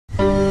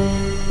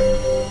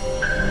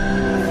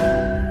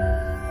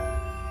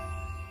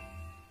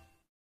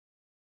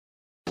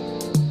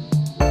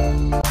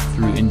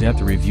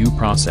in-depth review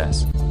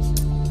process.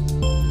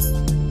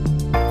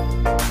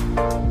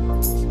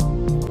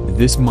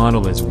 This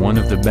model is one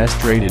of the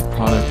best rated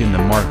product in the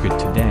market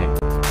today.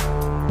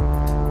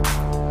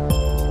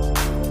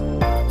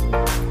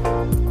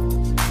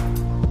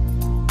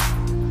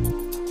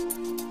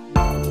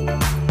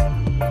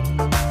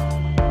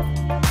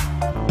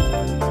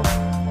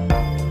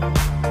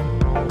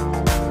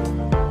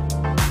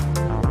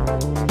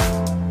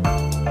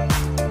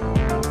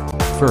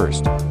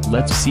 First,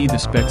 let's see the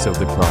specs of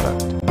the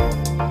product.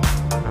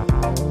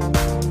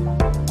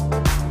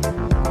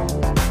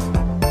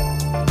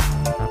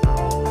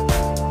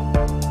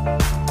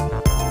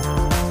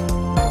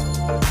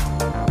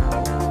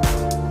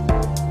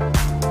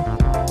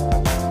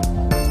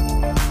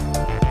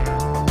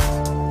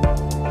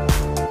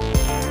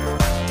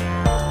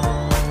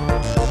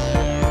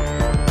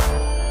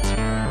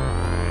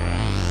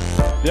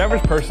 The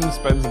average person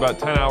spends about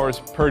 10 hours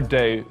per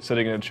day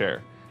sitting in a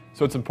chair.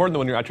 So it's important that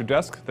when you're at your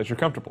desk that you're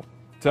comfortable.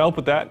 To help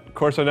with that,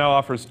 CORSAIR now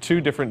offers two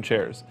different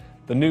chairs,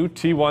 the new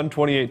T1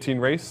 2018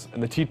 Race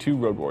and the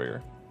T2 Road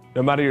Warrior.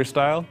 No matter your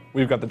style,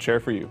 we've got the chair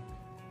for you.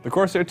 The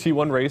CORSAIR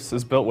T1 Race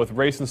is built with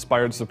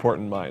race-inspired support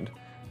in mind,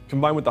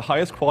 combined with the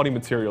highest quality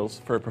materials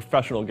for a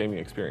professional gaming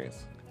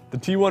experience. The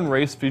T1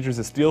 Race features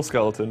a steel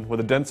skeleton with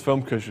a dense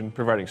foam cushion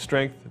providing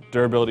strength,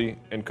 durability,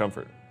 and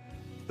comfort.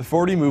 The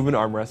 4D movement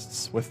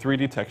armrests with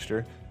 3D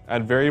texture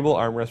add variable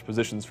armrest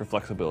positions for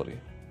flexibility.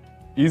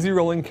 Easy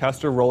rolling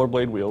caster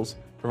rollerblade wheels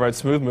provide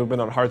smooth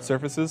movement on hard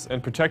surfaces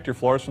and protect your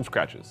floors from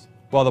scratches,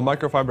 while the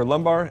microfiber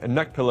lumbar and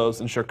neck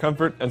pillows ensure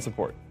comfort and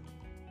support.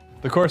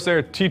 The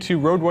CORSAIR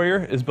T2 Road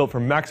Warrior is built for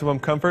maximum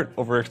comfort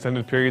over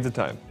extended periods of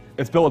time.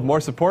 It's built with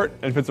more support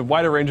and fits a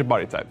wider range of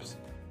body types.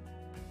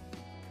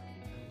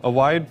 A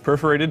wide,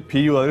 perforated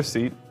PU leather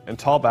seat and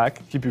tall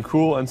back keep you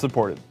cool and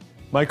supported.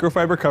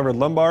 Microfiber covered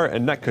lumbar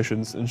and neck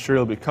cushions ensure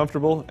you'll be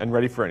comfortable and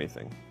ready for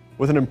anything.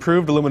 With an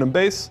improved aluminum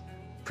base,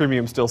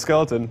 premium steel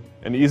skeleton,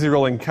 and easy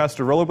rolling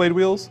caster rollerblade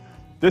wheels,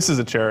 this is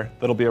a chair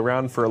that'll be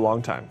around for a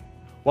long time.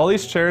 While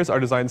these chairs are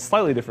designed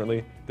slightly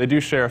differently, they do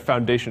share a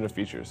foundation of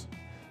features.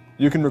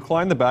 You can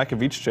recline the back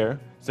of each chair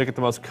to get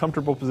the most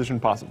comfortable position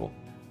possible.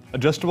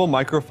 Adjustable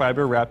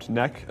microfiber wrapped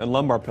neck and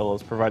lumbar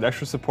pillows provide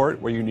extra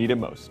support where you need it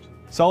most.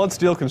 Solid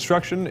steel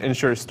construction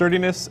ensures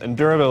sturdiness and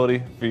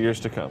durability for years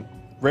to come.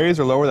 Raise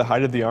or lower the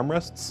height of the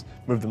armrests,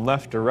 move them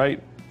left or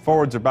right,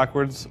 forwards or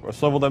backwards, or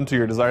swivel them to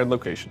your desired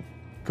location.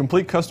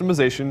 Complete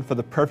customization for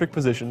the perfect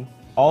position,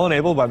 all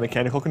enabled by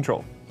mechanical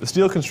control. The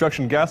steel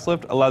construction gas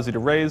lift allows you to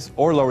raise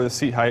or lower the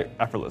seat height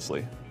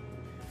effortlessly.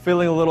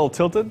 Feeling a little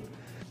tilted?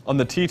 On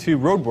the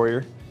T2 Road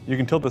Warrior, you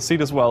can tilt the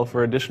seat as well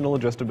for additional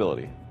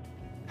adjustability.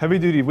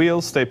 Heavy-duty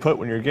wheels stay put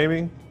when you're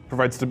gaming,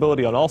 provide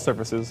stability on all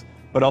surfaces,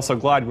 but also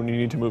glide when you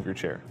need to move your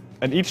chair.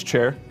 And each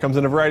chair comes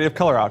in a variety of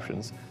color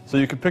options, so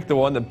you can pick the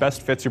one that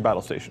best fits your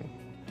battle station.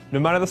 No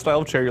matter the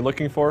style of chair you're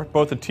looking for,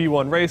 both the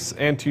T1 Race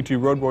and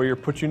T2 Road Warrior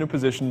put you in a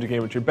position to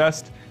game at your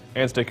best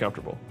and stay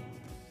comfortable.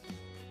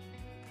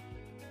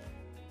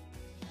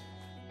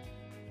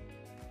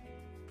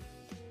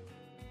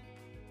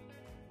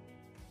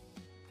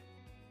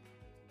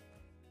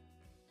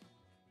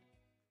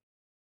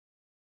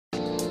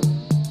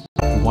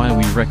 Why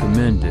we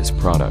recommend this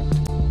product.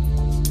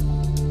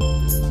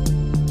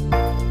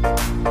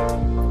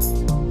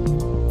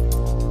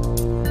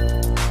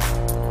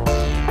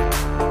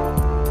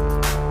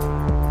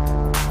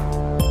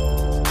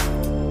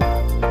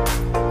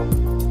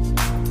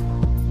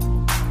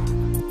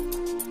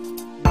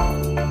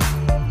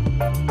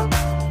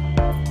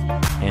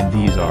 And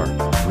these are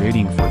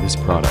rating for this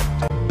product.